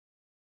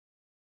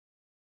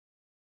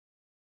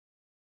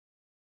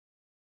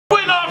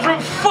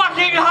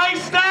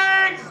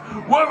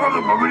wherever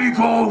the committee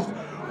calls,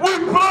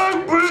 with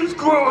black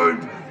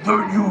prescribed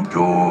that you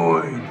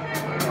join.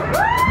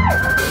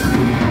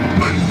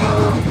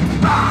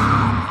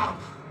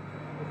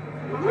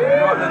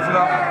 Right, that's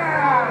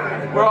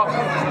enough. We're off.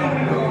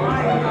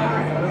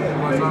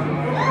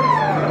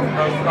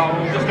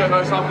 We'll just get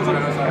no samples.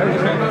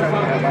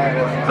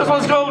 This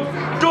one's called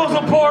Doors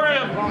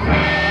Emporium.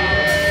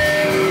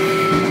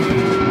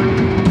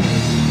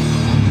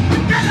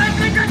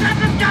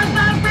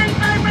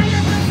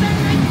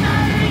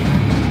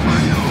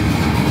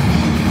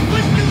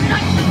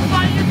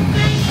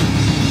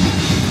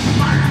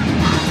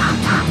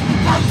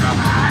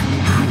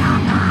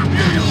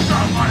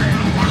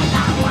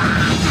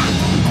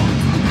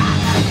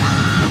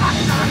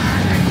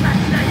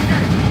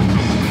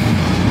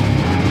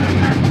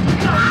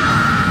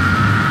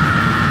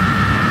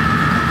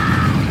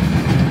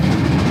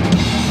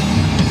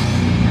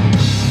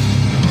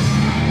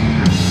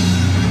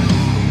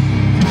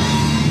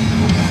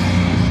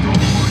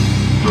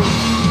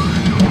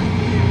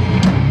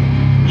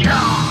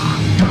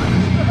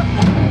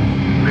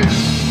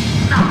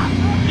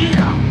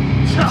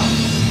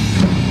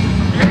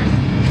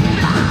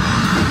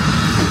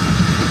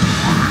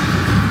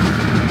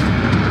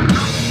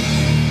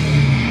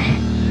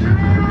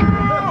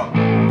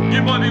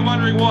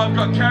 Why I've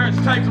got carrots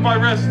taped to my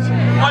wrists.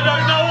 I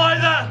don't know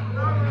either!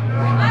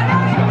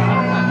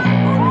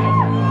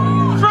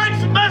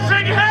 Frank's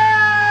missing head!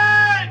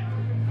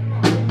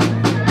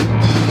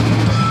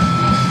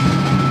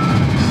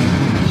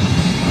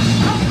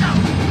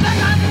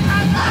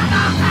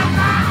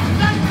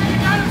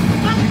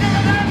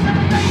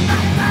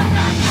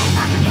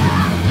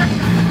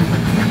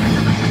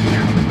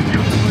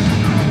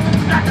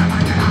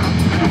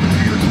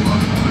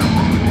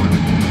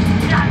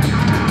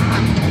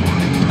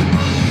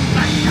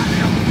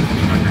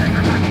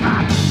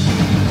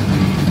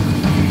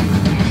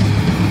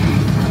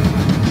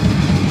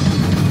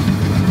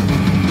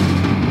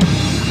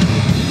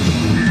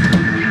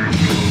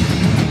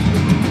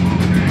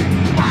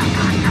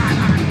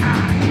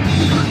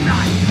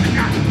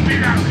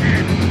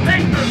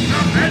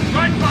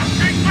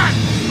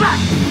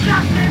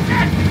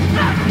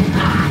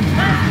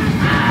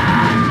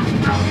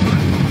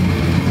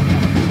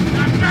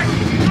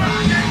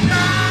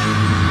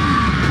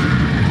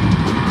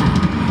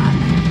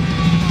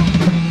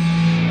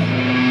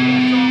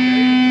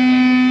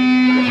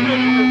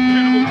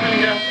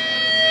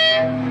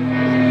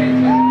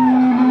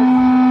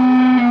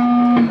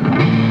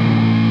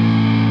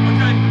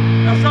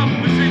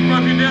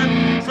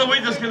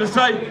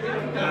 Say,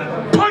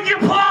 put your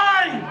pie!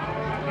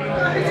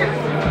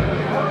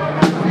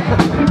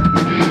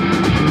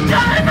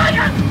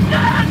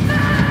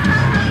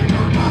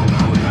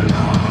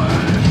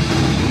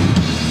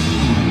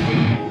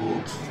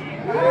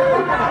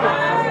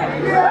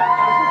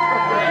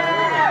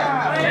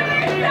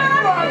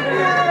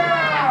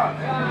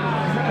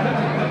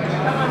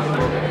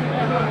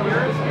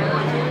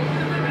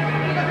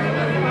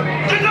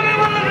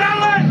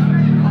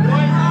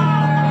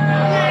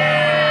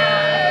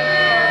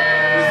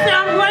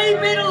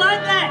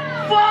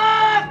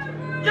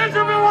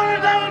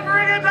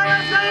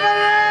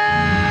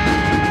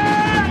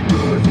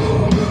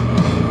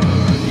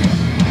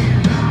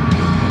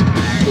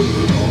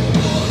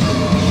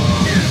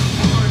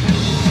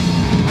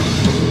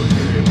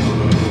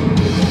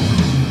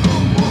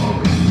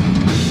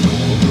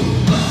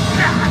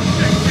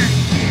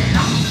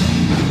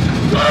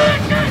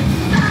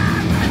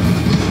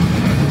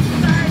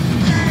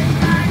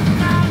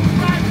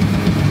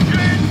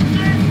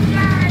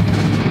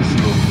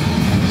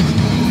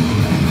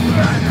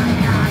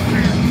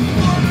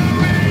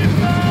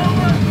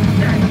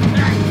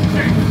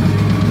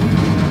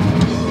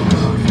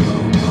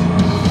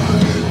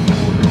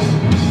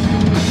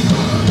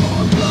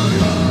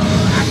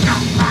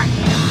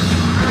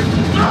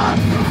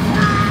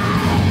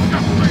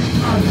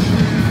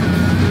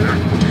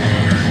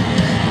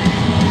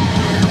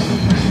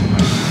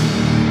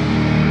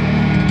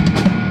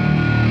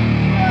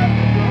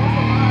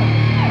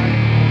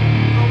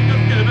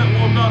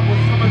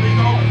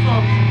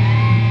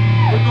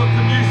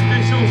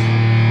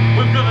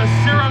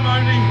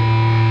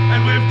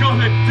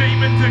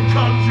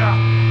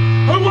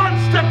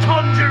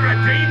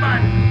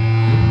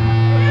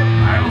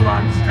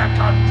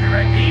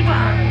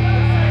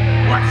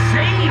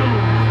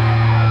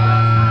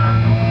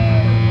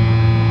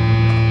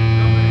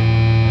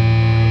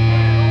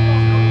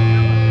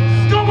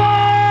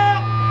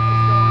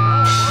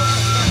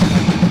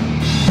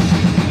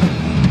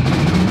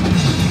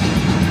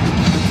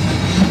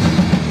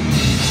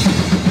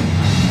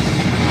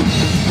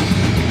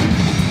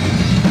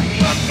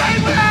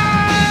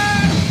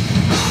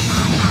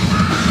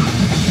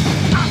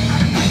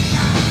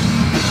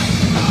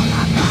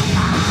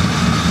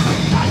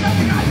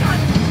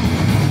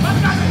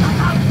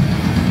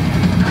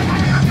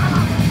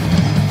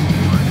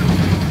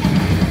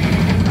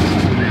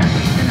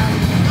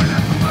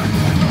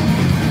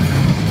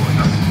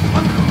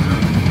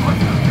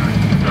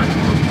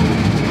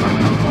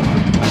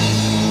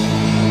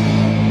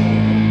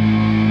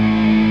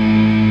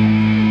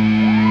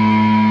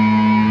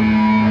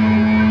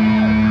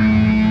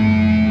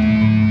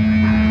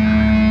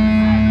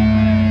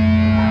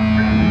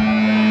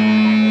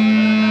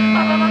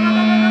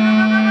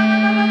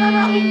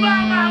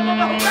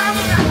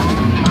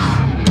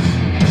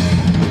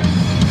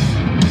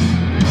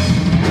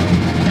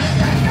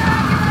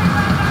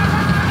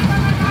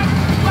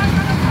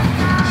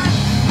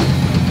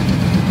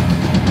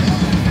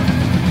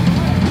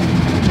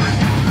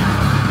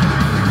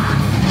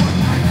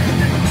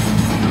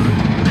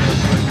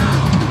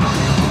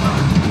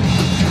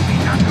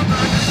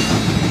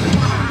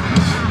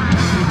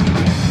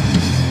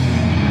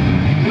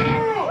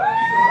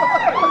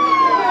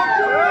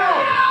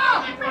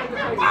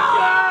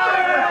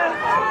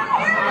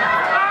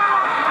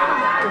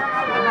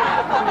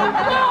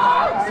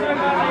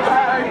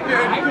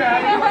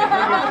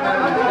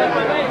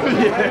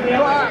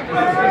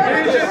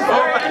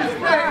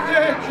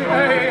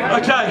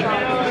 Okay,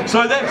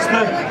 so that's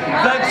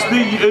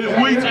the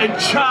wheat and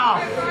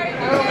chaff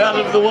out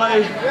of the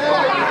way.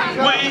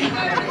 We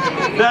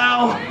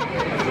now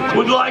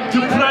would like to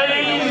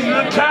praise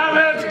the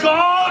carrot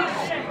gods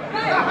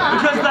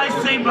because they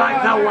seem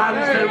like the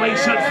ones that we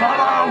should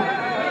follow.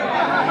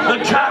 The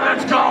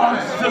carrot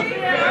gods.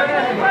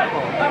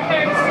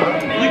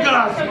 You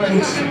guys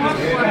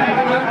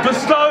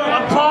bestow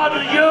upon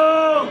you.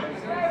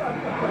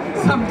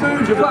 Some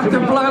dude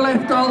fucking blow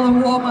left all the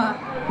warmer.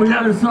 We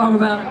wrote a song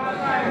about it.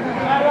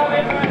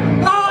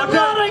 Oh,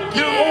 not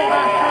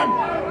again!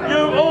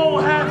 You all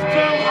have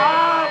to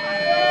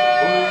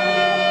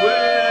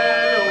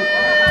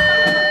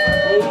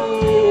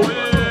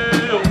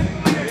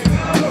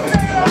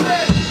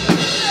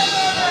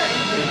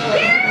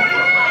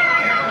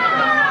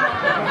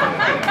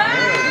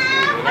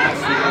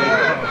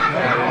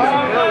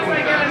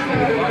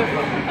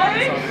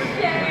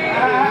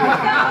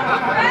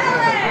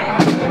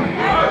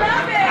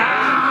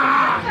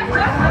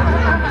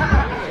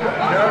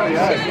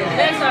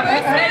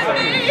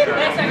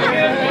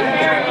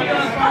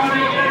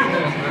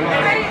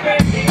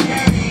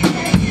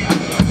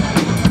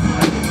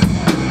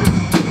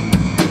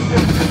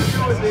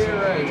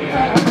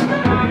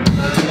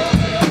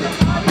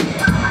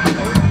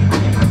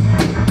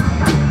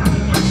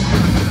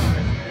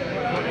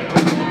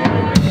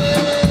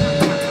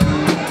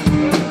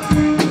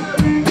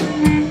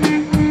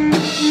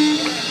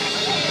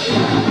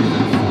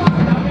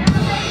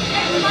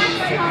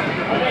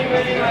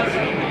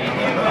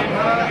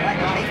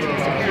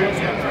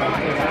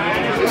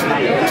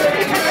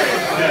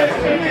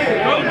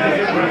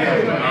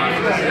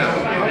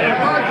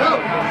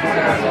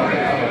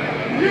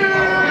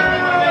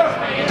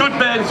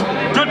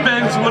Good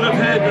bands would have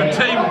had a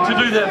team to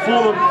do that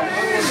for them.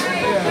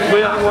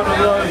 We aren't one of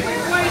those.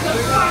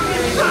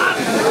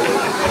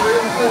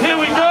 Here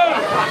we go!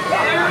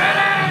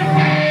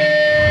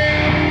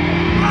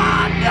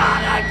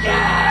 Not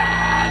again!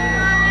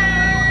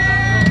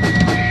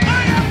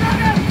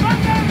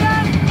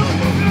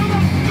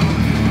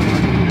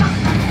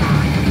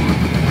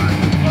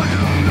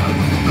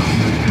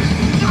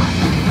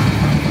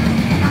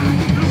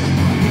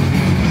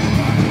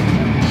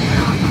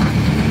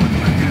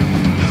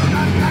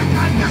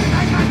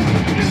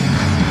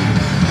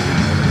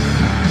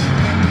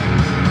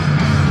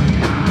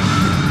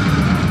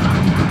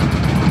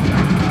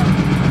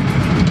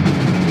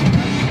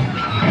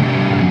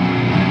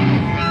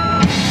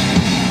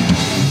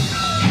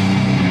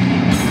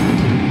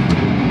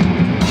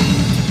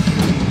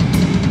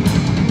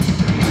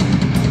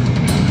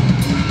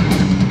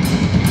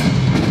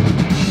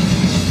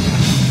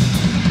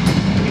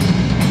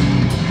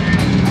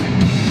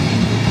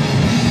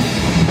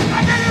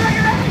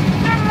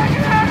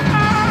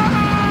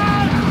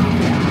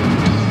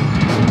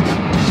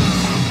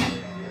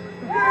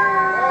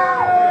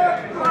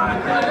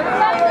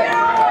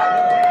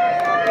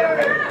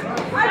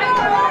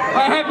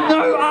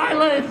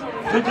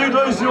 Did you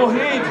lose your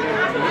head?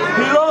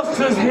 He lost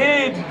his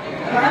head.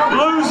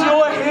 Lose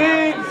your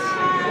heads.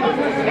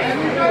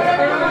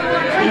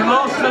 He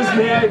lost his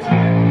head.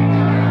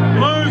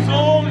 Lose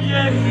all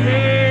your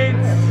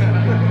heads.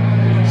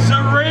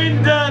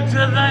 Surrender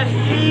to the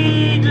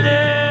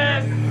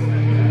heedless.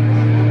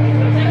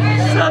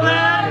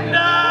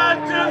 Surrender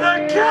to the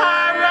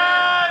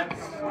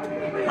carrots.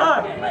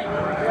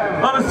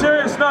 On a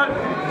serious note,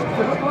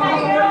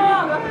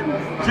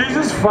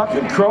 Jesus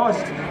fucking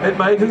Christ, it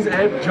made his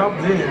amp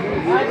jump there.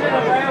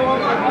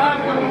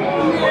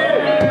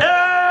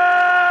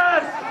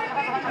 Yes!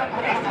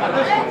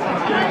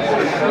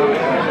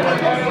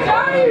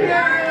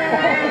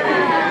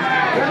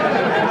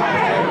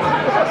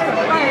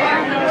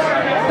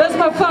 That's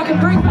my fucking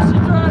breakfast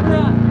shit right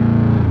now.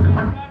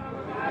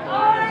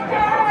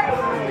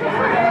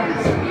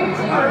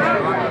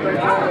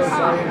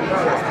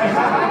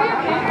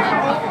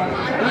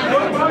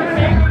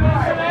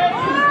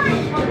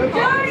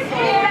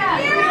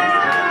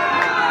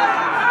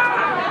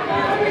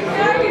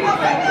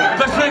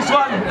 This next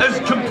one is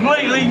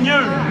completely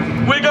new.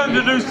 We're going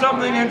to do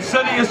something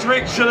Insidious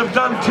Rex should have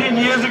done 10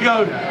 years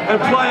ago and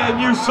play a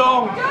new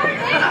song.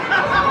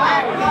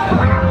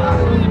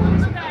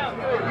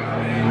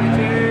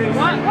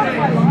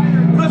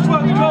 This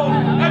one's called,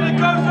 and it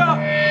goes out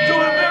to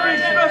a very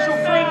special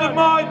friend of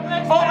mine,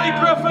 Ollie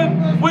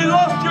Griffin. We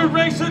lost you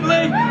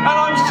recently, and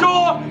I'm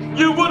sure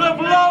you would have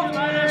loved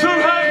to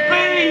have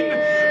been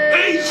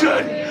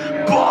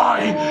eaten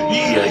by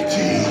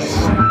Yetis.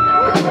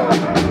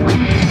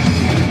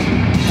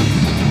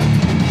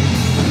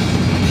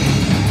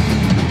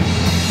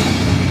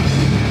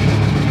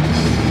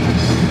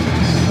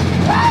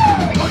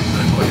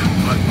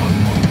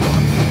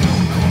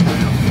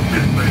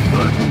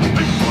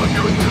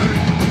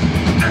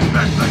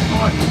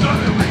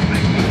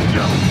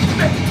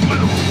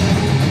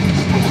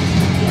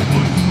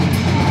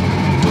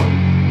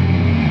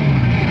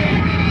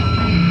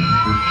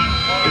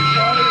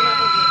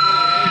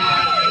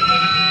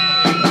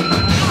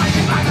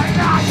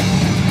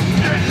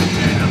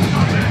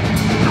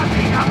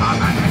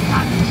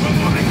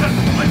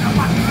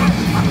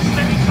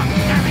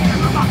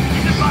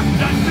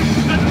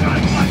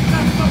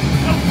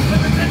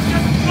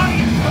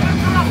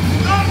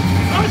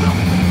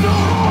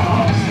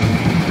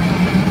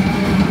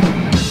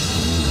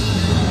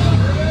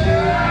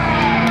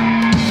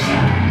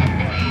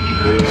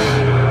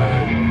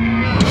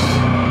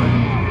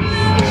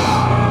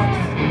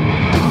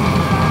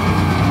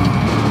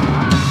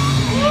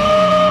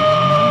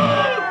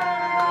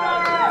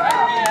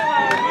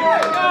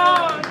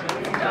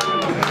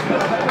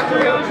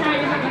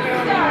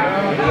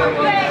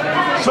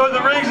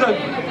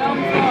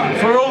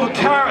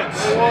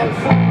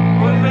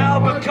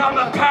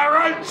 become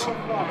apparent,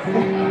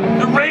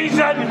 the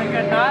reason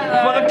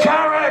for the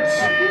carrots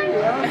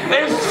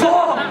is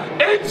for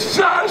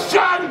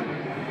insertion!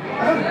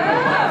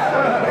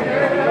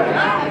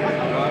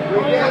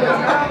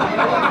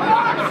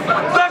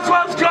 This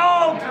one's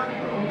called!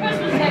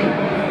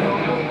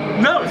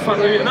 No,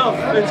 funnily enough,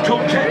 it's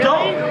called Cat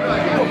Dog.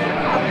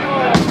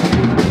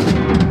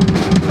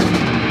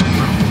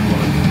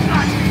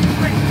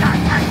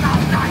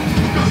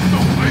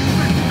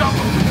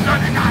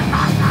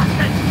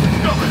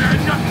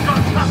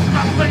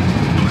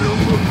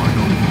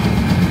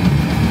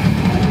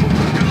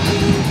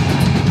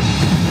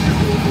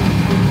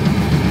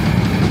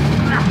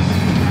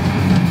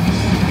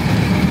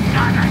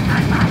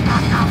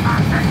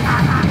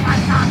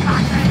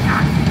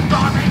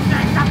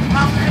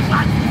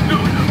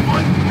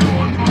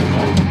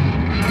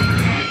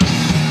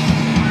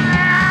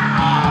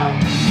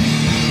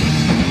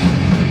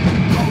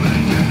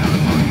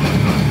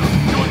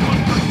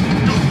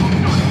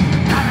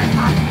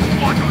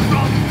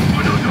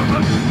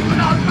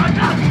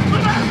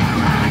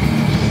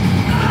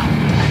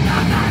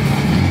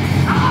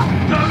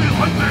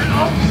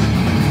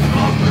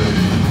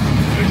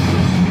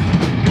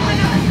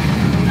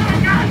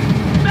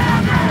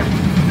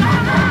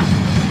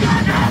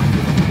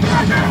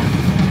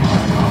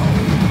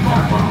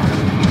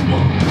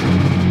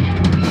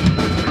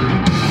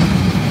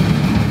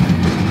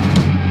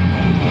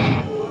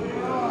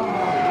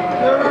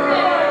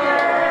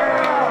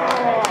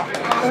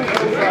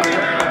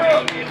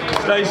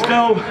 Stay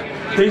still,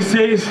 he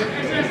says.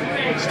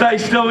 Stay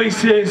still, he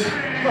says.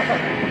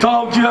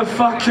 Told you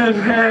fucking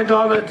hand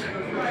on it.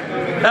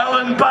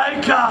 Ellen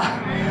Baker,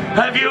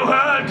 have you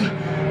heard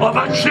of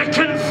a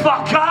chicken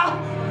fucker?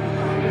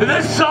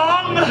 This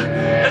song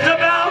is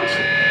about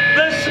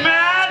this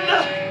man.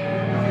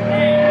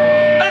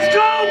 It's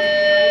called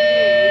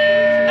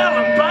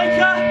Ellen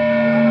Baker.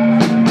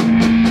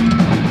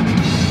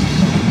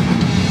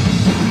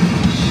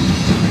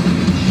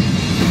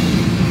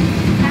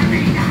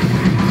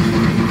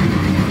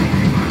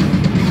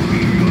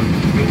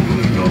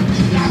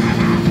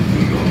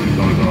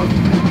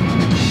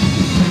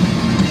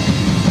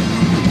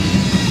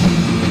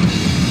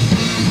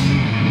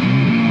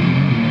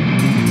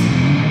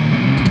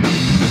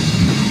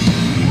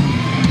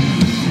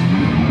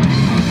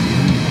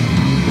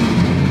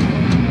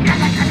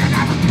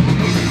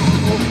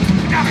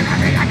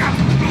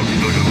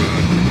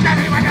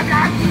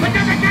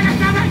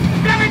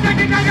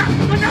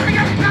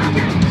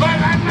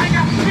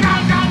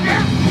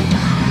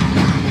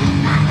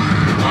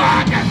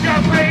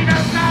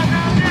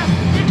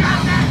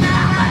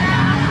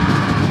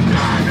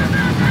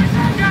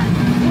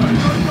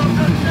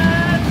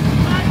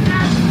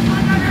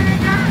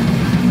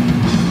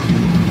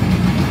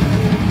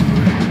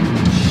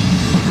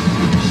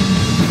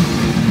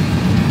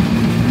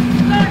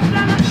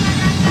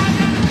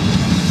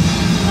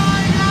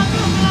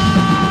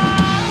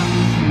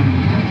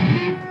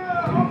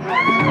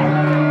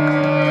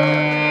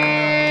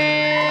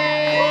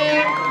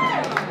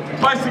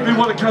 Basically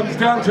what it comes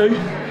down to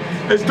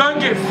is don't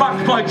get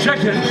fucked by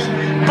chickens,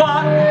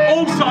 but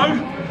also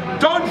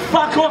don't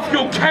fuck off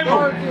your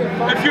camel.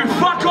 If you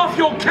fuck off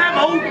your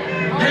camel,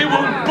 he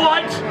will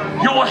bite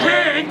your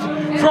head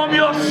from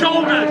your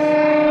shoulders.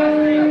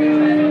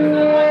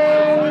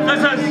 This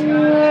is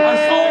a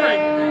story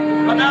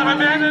about a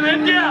man in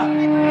India.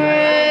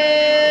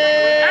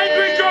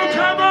 Angry Joe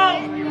Camel!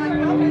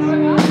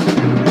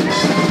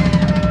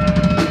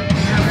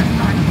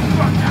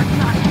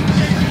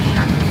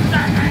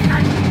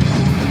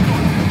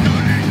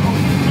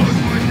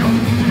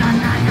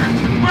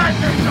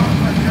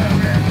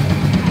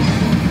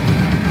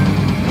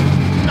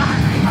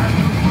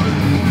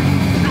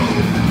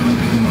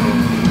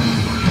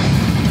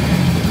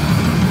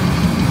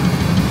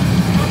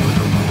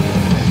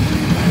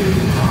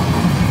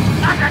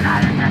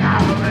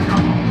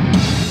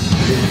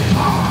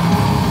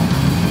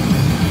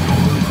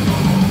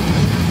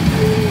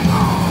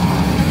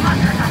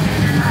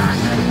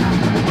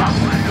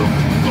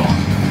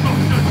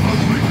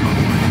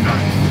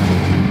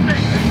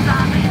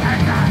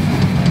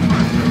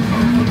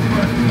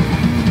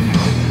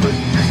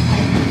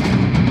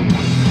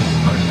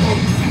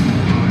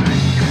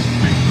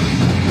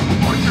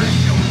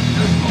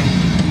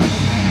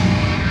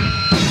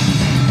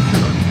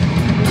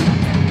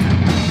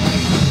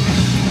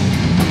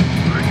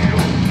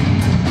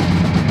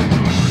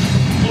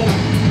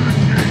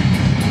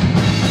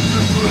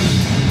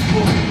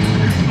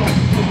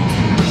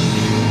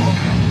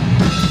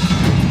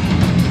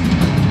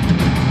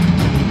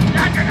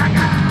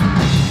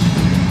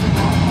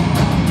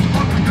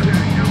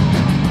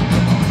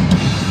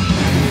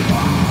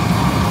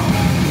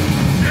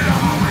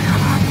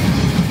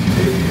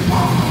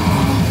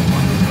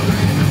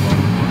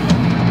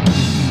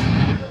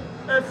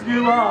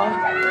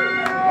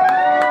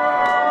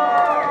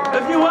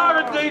 If you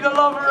are indeed a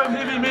lover of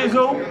heavy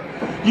metal,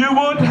 you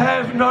would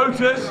have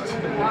noticed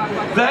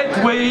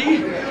that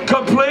we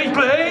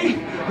completely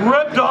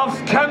ripped off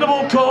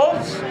Cannibal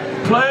Corpse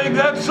playing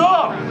that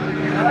song.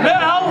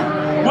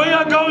 Now, we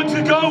are going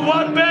to go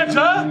one better,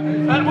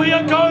 and we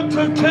are going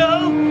to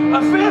kill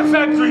a Fear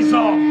Factory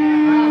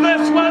song.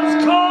 This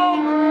one's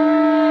called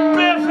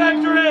Fear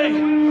Factory.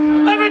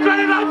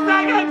 Everybody loves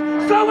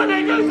singing, so when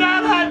they New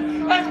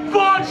Zealand, it's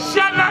bored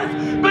shitless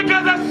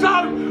because it's so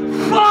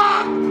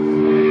fucked.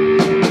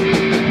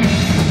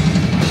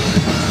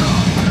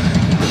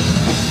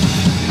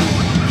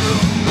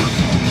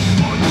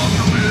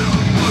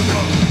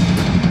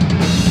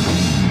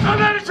 I'm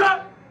ready to try.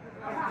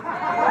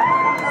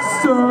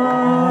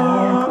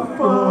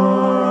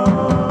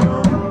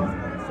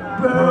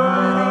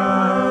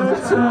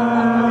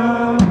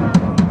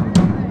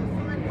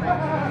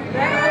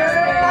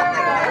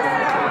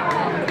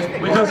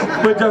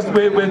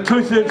 We're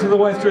 2/3 of the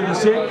way through the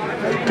set.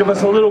 Give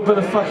us a little bit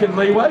of fucking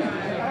leeway.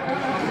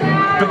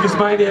 Because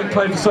Maniac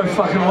played for so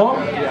fucking long.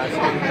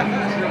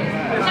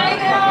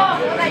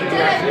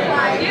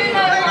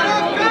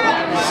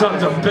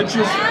 Sons of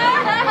bitches.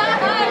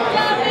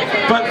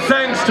 But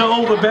thanks to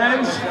all the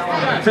bands,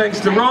 thanks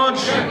to Rog,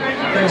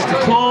 thanks to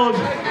Claude,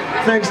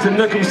 thanks to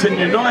Nicholson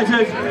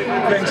United,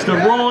 thanks to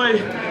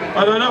Roy.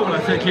 I don't know what I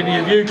think any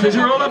of you, because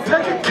you're all a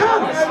pack of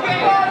cunts.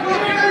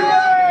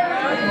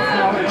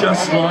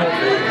 Just like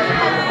me.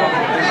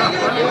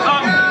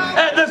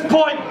 At this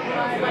point,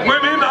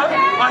 remember,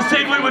 I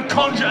said we would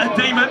conjure a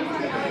demon.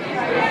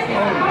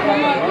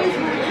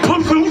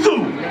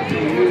 Pazuzu!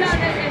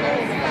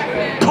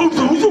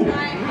 Pazuzu!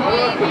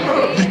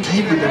 The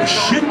demon of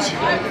shit!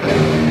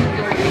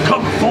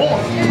 Come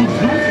forth,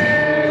 Pazuzu!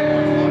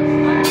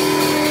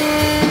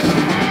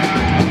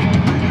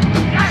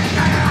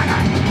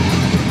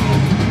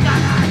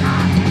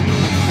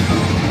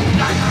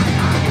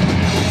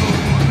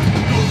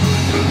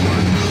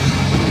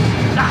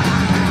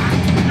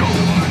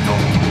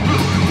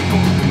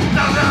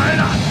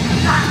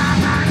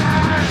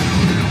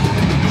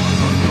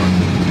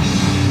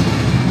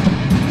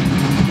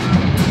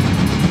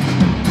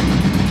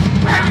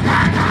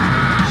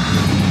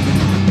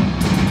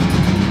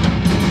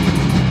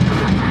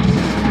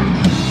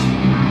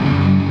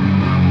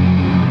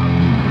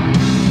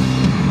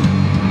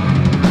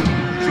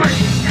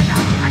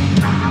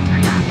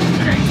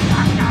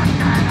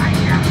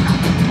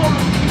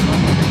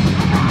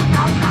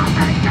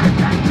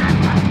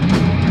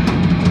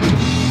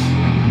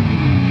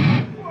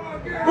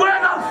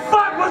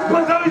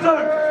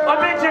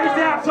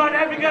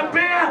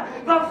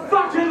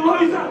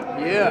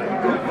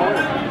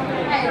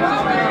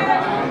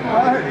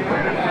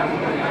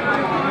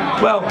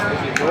 Well,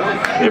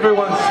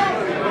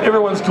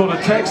 everyone's called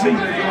a taxi.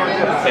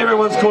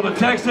 Everyone's called a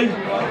taxi.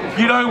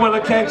 You don't want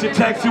to catch a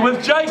taxi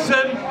with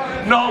Jason,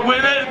 not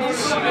when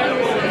it's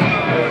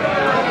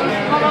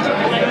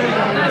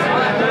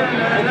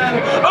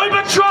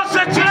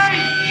Ubertrocity!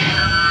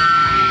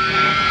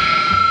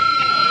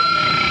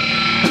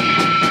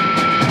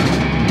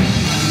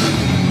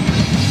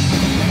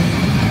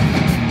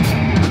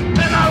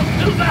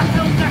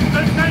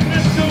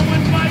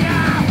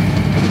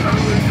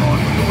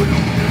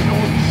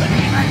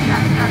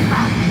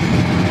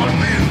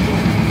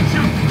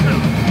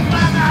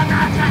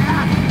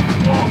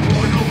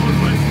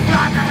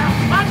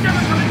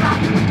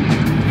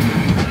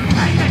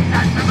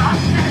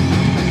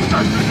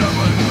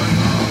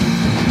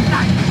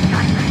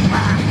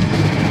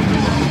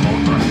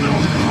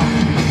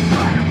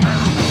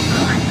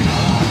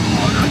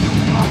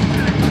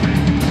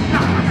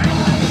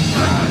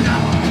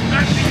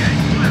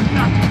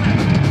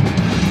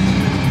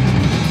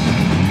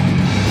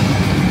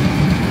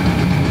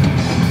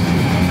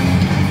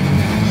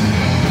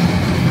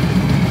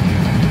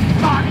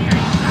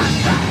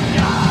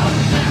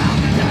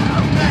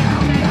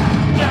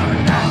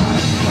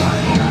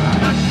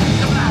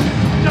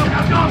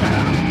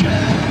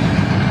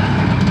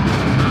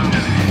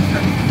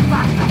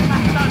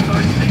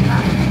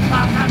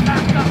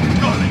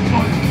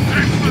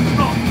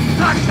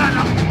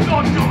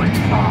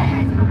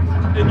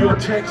 In your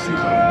taxi.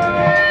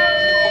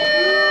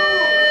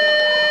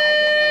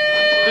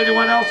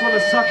 Anyone else want to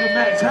suck a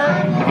Matt's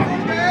hand?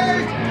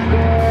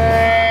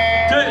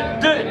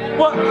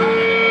 What?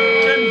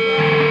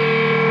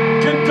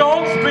 Can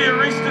dogs be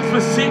arrested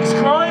for sex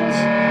crimes?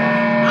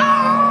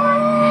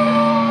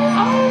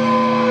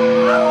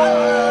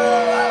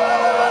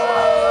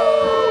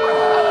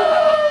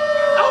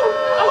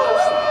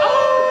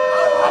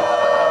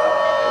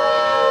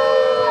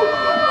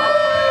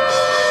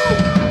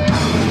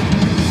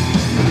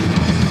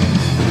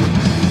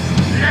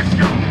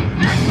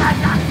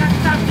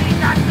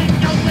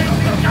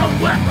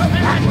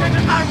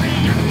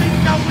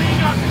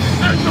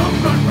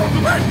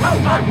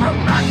 I will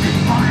not be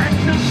my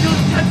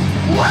execution.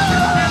 What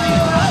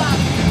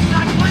is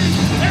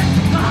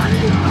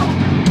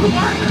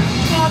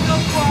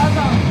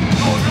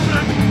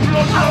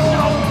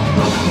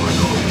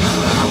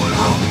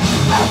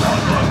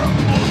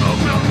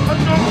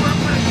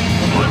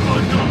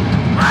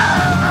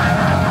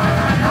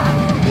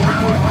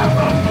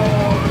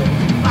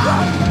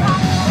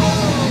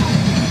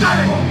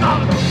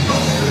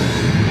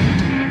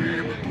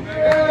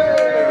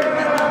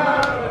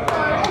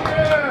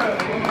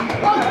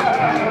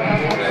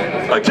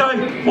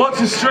Okay, what's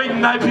a street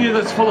in Napier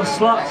that's full of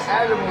sluts?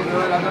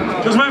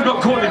 Because we've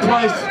got Courtney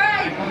Place.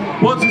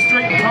 What's a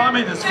street in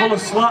Palmy that's full of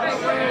sluts?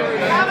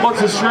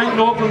 What's a street in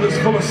Auckland that's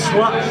full of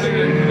sluts?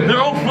 They're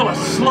all full of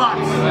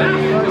sluts.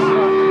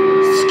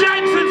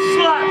 Skanks and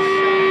sluts!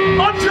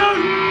 On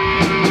two!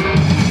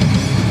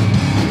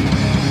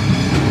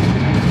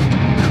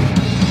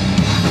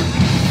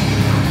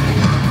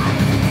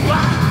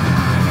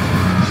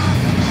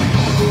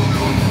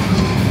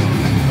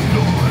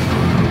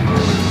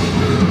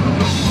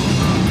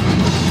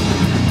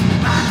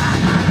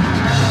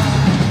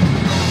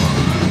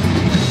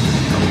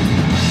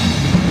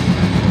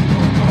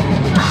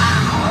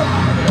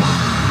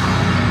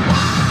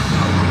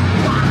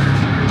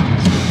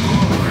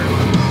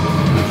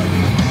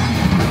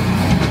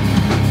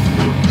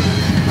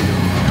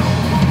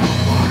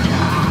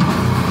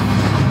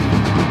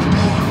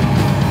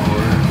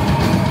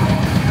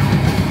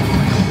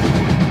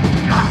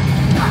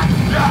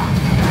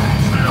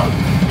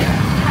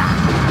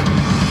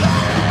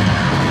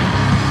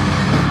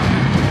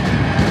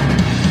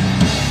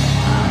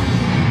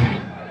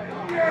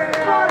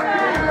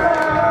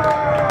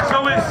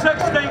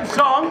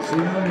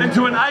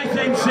 Into an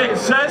 18-set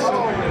cyst.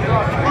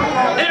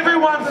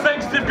 Everyone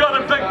thinks they've got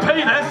a big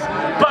penis,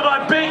 but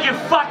I bet you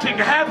fucking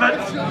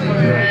haven't.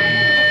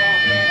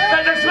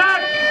 Fatdick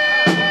smack!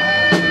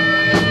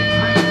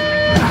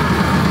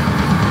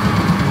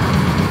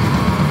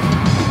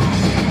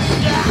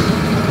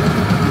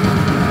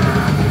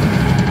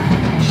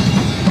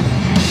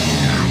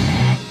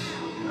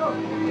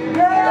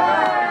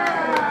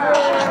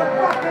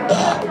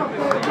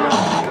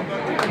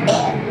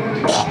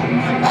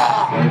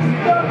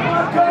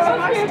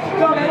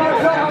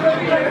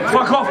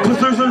 Fuck off,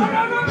 Pazuzu!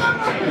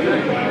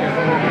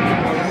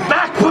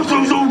 Back,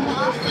 Pazuzu!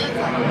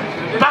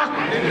 Back!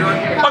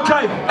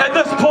 Okay, at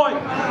this point,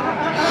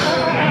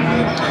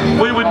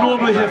 we would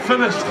normally have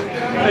finished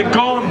and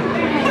gone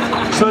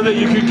so that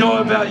you could go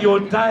about your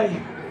day.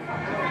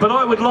 But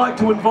I would like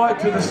to invite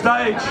to the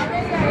stage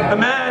a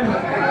man,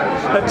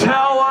 a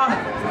tower,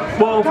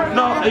 well,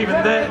 not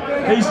even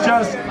that, he's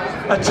just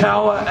a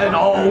tower and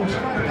old.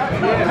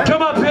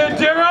 Come up here,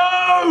 Darrow!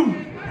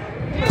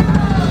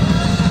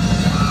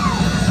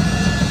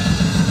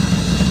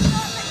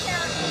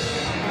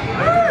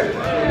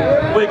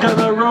 We're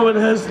gonna ruin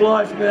his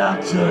life now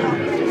too.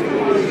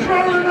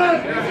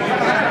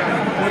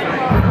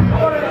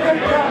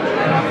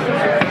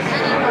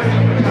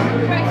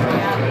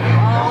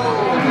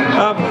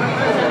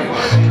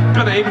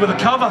 Gonna end with a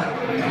cover.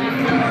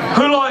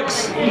 Who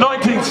likes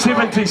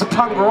 1970s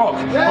punk rock?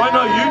 I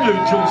know you do,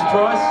 Jules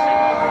Price.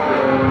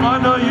 I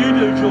know you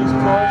do, Jules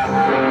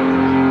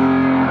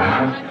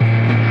Price.